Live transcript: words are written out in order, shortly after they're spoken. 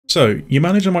So, you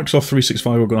manage a Microsoft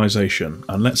 365 organization,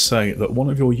 and let's say that one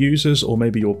of your users or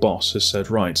maybe your boss has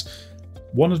said, right,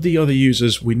 one of the other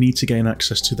users, we need to gain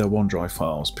access to their OneDrive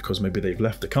files because maybe they've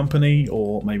left the company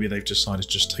or maybe they've decided to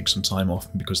just take some time off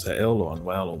because they're ill or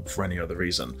unwell or for any other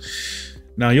reason.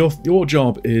 Now, your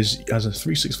job is, as a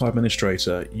 365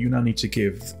 administrator, you now need to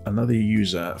give another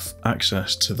user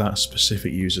access to that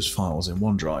specific user's files in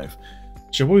OneDrive.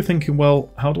 So you're probably thinking, well,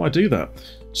 how do I do that?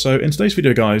 So in today's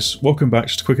video, guys, welcome back.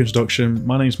 Just a quick introduction.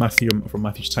 My name's Matthew. I'm from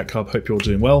Matthew's Tech Hub. Hope you're all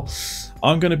doing well.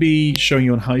 I'm going to be showing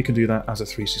you on how you can do that as a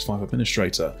 365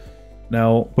 administrator.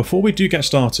 Now, before we do get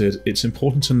started, it's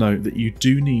important to note that you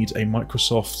do need a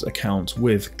Microsoft account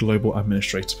with global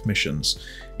administrator permissions.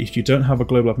 If you don't have a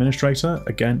global administrator,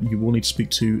 again, you will need to speak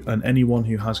to anyone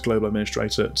who has global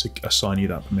administrator to assign you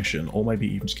that permission, or maybe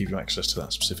even to give you access to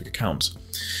that specific account.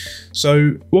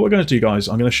 So what we're going to do, guys,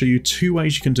 I'm going to show you two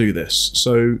ways you can do this.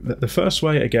 So the first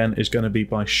way, again, is going to be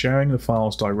by sharing the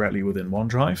files directly within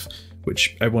OneDrive,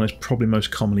 which everyone is probably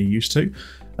most commonly used to.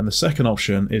 And the second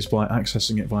option is by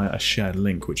accessing it via a shared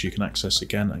link, which you can access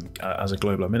again as a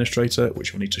global administrator,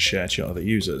 which you'll need to share to your other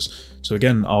users. So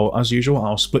again, as usual,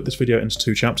 I'll split this video into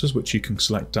two chapters, which you can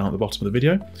select down at the bottom of the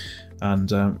video.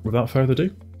 And without further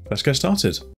ado, let's get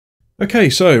started. Okay,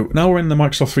 so now we're in the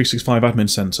Microsoft 365 Admin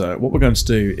Center. What we're going to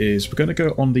do is we're going to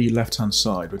go on the left-hand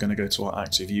side. We're going to go to our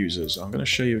active users. I'm going to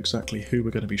show you exactly who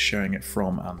we're going to be sharing it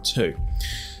from and to.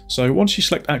 So once you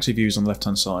select active users on the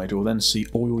left-hand side, you'll then see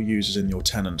all your users in your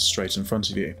tenants straight in front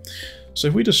of you. So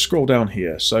if we just scroll down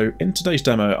here, so in today's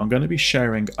demo, I'm going to be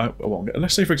sharing, well,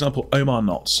 let's say for example, Omar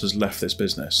Knotts has left this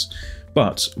business,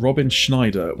 but Robin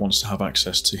Schneider wants to have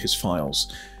access to his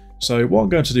files. So what I'm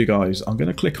going to do, guys, I'm going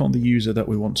to click on the user that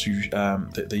we want to,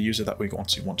 the user that we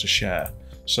want to share.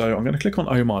 So I'm going to click on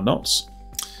Omar Knotts.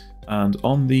 And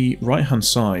on the right hand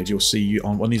side, you'll see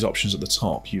on one of these options at the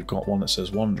top, you've got one that says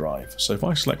OneDrive. So if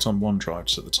I select on OneDrive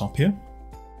just at the top here,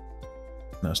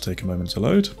 let's take a moment to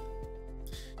load.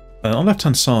 And on the left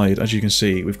hand side, as you can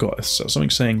see, we've got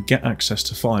something saying get access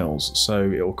to files. So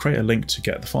it will create a link to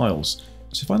get the files.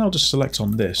 So if I now just select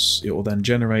on this, it will then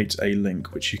generate a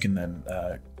link which you can then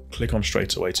click on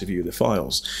straight away to view the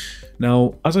files.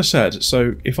 Now, as I said,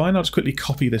 so if I now just quickly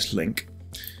copy this link,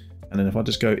 and then if I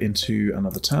just go into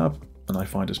another tab, and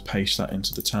if I just paste that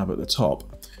into the tab at the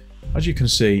top, as you can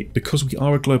see, because we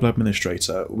are a global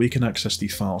administrator, we can access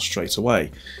these files straight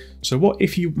away. So what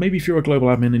if you're a global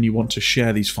admin and you want to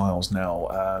share these files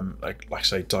now, like I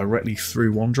say, directly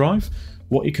through OneDrive,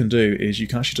 what you can do is you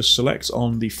can actually just select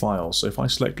on the files. So if I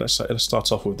select, let's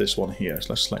start off with this one here.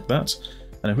 So let's select that.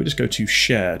 And if we just go to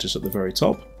share just at the very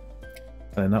top,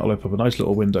 and then that will open up a nice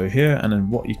little window here, and then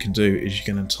what you can do is you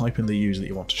can then type in the user that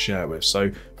you want to share with. So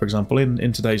for example,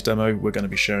 in today's demo, we're going to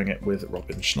be sharing it with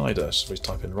Robin Schneider. So we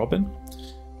type in Robin,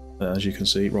 as you can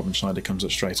see, Robin Schneider comes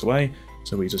up straight away.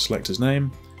 So we just select his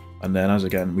name, and then as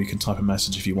again, we can type a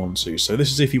message if you want to. So this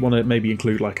is if you want to maybe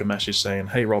include like a message saying,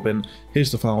 hey Robin,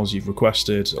 here's the files you've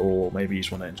requested, or maybe you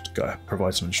just want to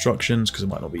provide some instructions because it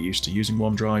might not be used to using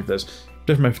OneDrive. There's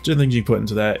different things you can put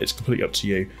into there. It's completely up to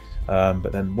you.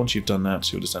 But then once you've done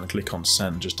that, you'll just then click on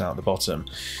send just down at the bottom.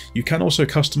 You can also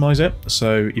customize it.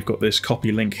 So you've got this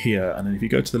copy link here, and then if you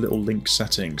go to the little link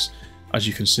settings, as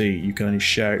you can see, you can only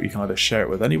share it. You can either share it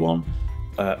with anyone,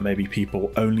 maybe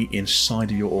people only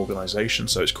inside of your organization.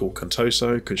 So it's called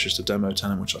Contoso because it's just a demo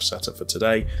tenant which I've set up for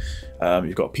today.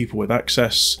 You've got people with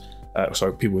access,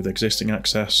 people with existing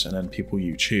access, and then people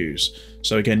you choose.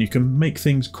 So again, you can make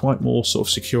things quite more sort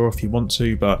of secure if you want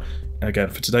to, but again,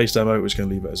 for today's demo, we're just going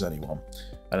to leave it as anyone.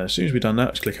 And as soon as we've done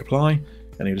that, just click apply,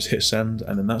 and you just hit send,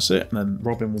 and then that's it. And then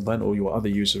Robin will then, or your other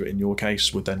user in your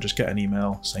case, would then just get an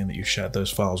email saying that you shared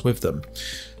those files with them.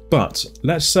 But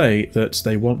let's say that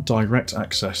they want direct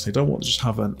access. They don't want to just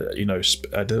have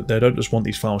they don't just want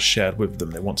these files shared with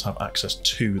them. They want to have access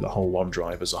to the whole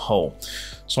OneDrive as a whole.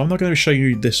 So I'm not going to show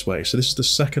you this way. So this is the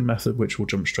second method, which we'll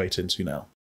jump straight into now.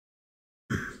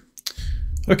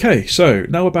 Okay, so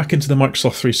now we're back into the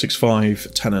Microsoft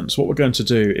 365 tenants. What we're going to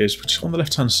do is, just on the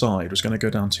left-hand side, we're just going to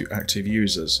go down to active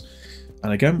users.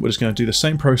 And again, we're just going to do the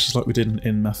same process like we did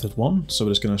in method 1. So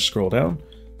we're just going to scroll down.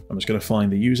 I'm just going to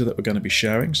find the user that we're going to be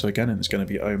sharing. So again, it's going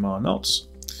to be Omar Knotts.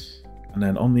 And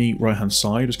then on the right-hand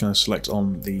side, we're just going to select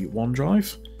on the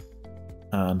OneDrive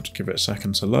and give it a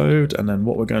second to load. And then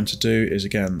what we're going to do is,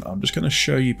 again, I'm just going to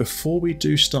show you, before we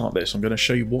do start this, I'm going to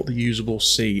show you what the user will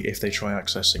see if they try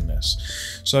accessing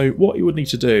this. So what you would need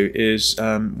to do is,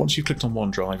 once you've clicked on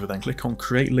OneDrive, then click on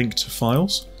create link to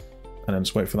files, and then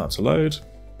just wait for that to load.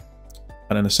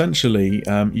 And then essentially,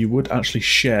 you would actually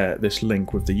share this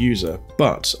link with the user,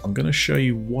 but I'm going to show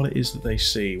you what it is that they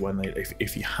see when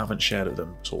if you haven't shared it with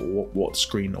them, so what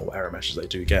screen or error messages they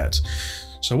do get.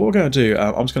 So what we're going to do,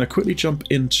 I'm just going to quickly jump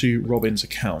into Robin's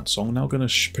account. So I'm now going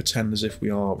to pretend as if we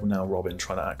are now Robin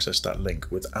trying to access that link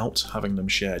without having them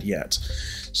shared yet.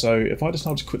 So if I just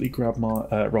now to quickly grab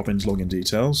my Robin's login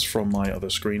details from my other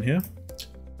screen here,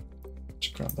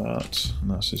 just grab that,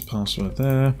 and that's his password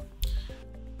there.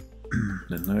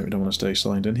 No, we don't want to stay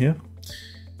signed in here.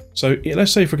 So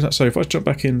let's say, for example, so if I jump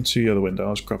back into the other window,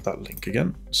 I'll just grab that link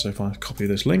again. So if I copy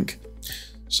this link,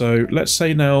 so let's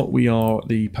say now we are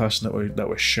the person that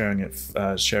we're sharing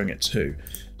it to.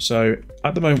 So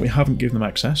at the moment we haven't given them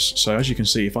access. So as you can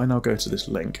see, if I now go to this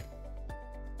link,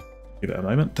 give it a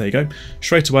moment, there you go.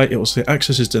 Straight away it will say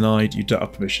access is denied. You don't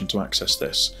have permission to access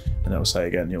this, and it will say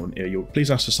again, you'll please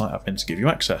ask the site admin to give you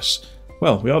access.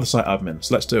 Well, we are the site admin,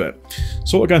 so let's do it.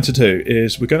 So what we're going to do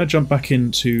is we're going to jump back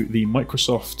into the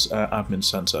Microsoft Admin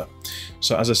Center.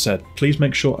 So as I said, please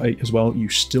make sure as well you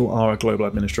still are a global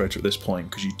administrator at this point,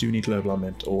 because you do need global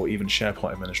admin or even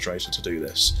SharePoint administrator to do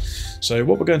this. So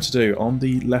what we're going to do on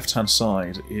the left-hand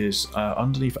side is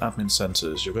underneath Admin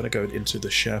Centers, you're going to go into the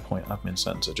SharePoint Admin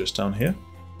Center just down here.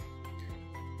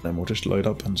 Then we'll just load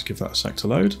up and just give that a sec to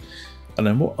load. And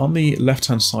then on the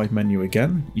left-hand side menu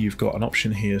again, you've got an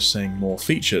option here saying More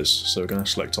Features. So we're going to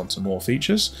select onto More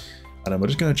Features, and then we're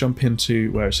just going to jump into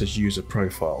where it says User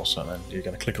Profiles, and then you're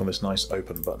going to click on this nice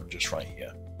Open button just right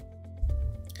here.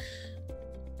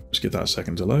 Just give that a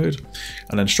second to load,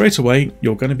 and then straight away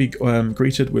you're going to be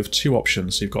greeted with two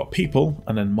options. So you've got People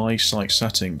and then My Site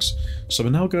Settings. So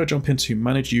we're now going to jump into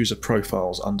Manage User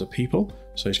Profiles under People.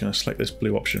 So he's going to select this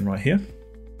blue option right here.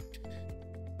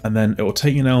 And then it will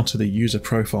take you now to the user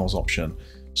profiles option.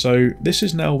 So this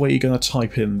is now where you're going to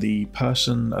type in the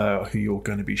person who you're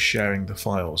going to be sharing the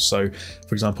files. So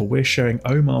for example, we're sharing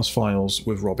Omar's files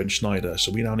with Robin Schneider.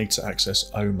 So we now need to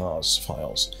access Omar's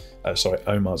files.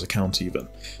 Omar's account even.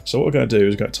 So what we're going to do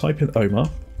is we're going to type in Omar.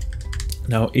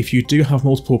 Now, if you do have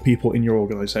multiple people in your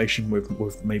organization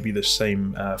with maybe the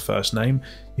same first name,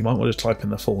 you might want to type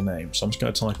in the full name. So I'm just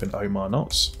going to type in Omar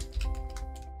Knotts.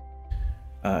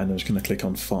 And I'm just going to click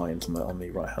on Find on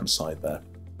the right hand side there.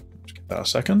 Just give that a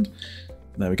second.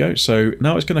 There we go. So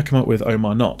now it's going to come up with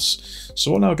Omar Knotts.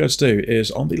 So what I'm now going to do is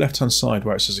on the left hand side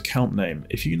where it says account name,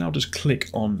 if you now just click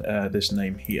on this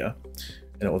name here,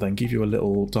 and it will then give you a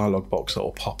little dialog box that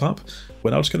will pop up. We're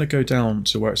now just going to go down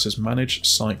to where it says Manage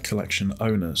Site Collection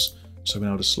Owners. So we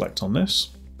now just select on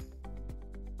this.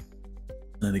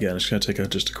 And again, it's going to take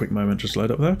just a quick moment just to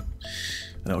load up there.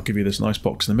 And I'll give you this nice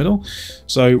box in the middle.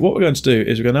 So what we're going to do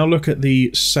is we're going to now look at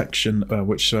the section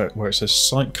where it says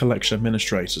Site Collection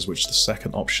Administrators, which is the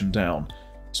second option down.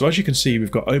 So as you can see,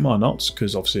 we've got Omar Knotts,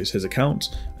 because obviously it's his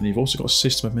account, and you've also got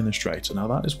System Administrator. Now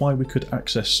that is why we could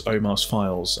access Omar's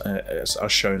files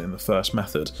as shown in the first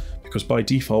method, because by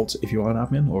default, if you are an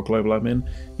admin or a global admin,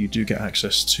 you do get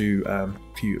access to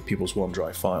people's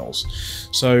OneDrive files.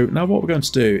 So now what we're going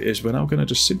to do is we're now going to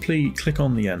just simply click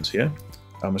on the end here.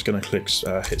 I'm just going to click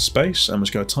hit space, and I'm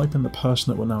just going to type in the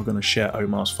person that we're now going to share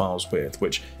Omar's files with,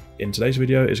 which in today's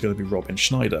video is going to be Robin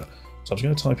Schneider. So I'm just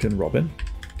going to type in Robin,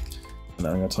 and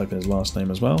then I'm going to type in his last name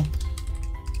as well.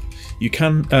 You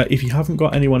can, if you haven't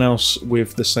got anyone else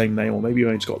with the same name, or maybe you've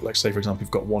only got, like say for example,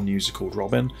 you've got one user called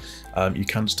Robin, you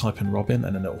can just type in Robin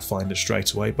and then it will find it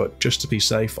straight away. But just to be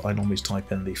safe, I normally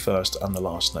type in the first and the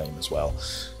last name as well.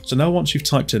 So now once you've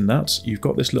typed in that, you've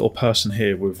got this little person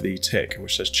here with the tick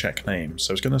which says check name.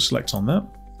 So it's going to select on that.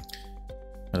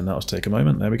 And that'll take a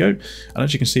moment. There we go. And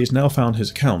as you can see, it's now found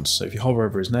his account. So if you hover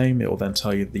over his name, it will then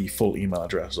tell you the full email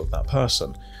address of that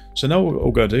person. So now what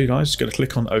we're going to do, guys, is going to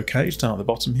click on OK down at the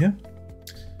bottom here.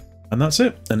 And that's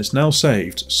it. And it's now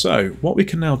saved. So what we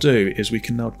can now do is we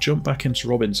can now jump back into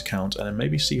Robin's account and then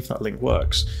maybe see if that link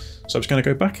works. So I'm just going to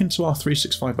go back into our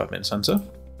 365 Admin Center.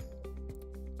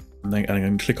 And then I'm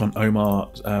going to click on Omar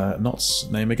Knotts'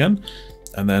 name again.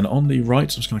 And then on the right, I'm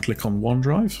just going to click on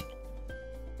OneDrive.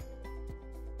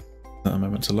 A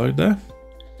moment to load there.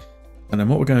 And then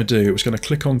what we're going to do is going to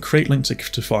click on Create Link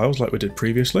to Files like we did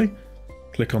previously.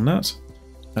 Click on that.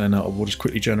 And then we'll just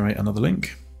quickly generate another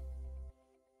link.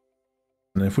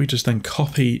 And if we just then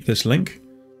copy this link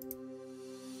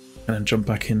and then jump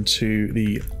back into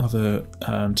the other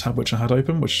tab which I had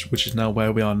open, which is now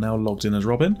where we are now logged in as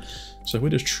Robin. So if we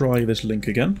just try this link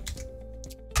again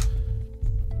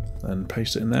and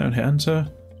paste it in there and hit enter,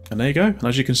 and there you go. And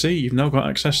as you can see, you've now got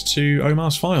access to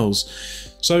Omar's files.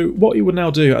 So what you would now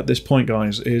do at this point,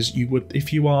 guys, is you would,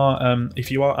 if you are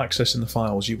accessing the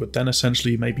files, you would then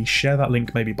essentially maybe share that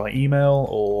link maybe by email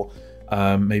or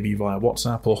maybe via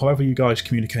WhatsApp or however you guys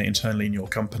communicate internally in your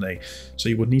company. So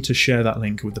you would need to share that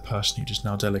link with the person you just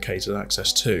now delegated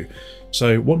access to.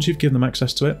 So once you've given them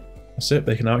access to it, that's it.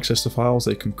 They can now access the files,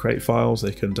 they can create files,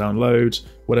 they can download,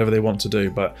 whatever they want to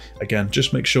do. But again,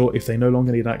 just make sure if they no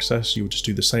longer need access, you will just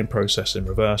do the same process in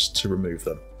reverse to remove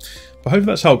them. But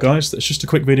hopefully that's helped, guys. That's just a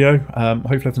quick video.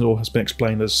 Hopefully everything all has been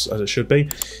explained as it should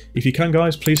be. If you can,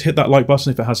 guys, please hit that like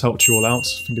button if it has helped you all out.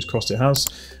 Fingers crossed it has.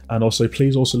 And also,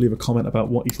 please also leave a comment about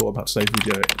what you thought about today's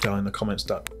video down in the comments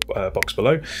box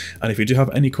below. And if you do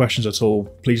have any questions at all,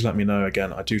 please let me know.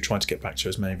 Again, I do try to get back to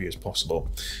as many of you as possible.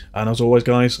 And as always,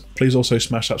 guys, please also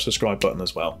smash that subscribe button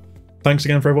as well. Thanks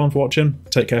again for everyone for watching.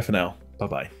 Take care for now.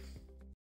 Bye-bye.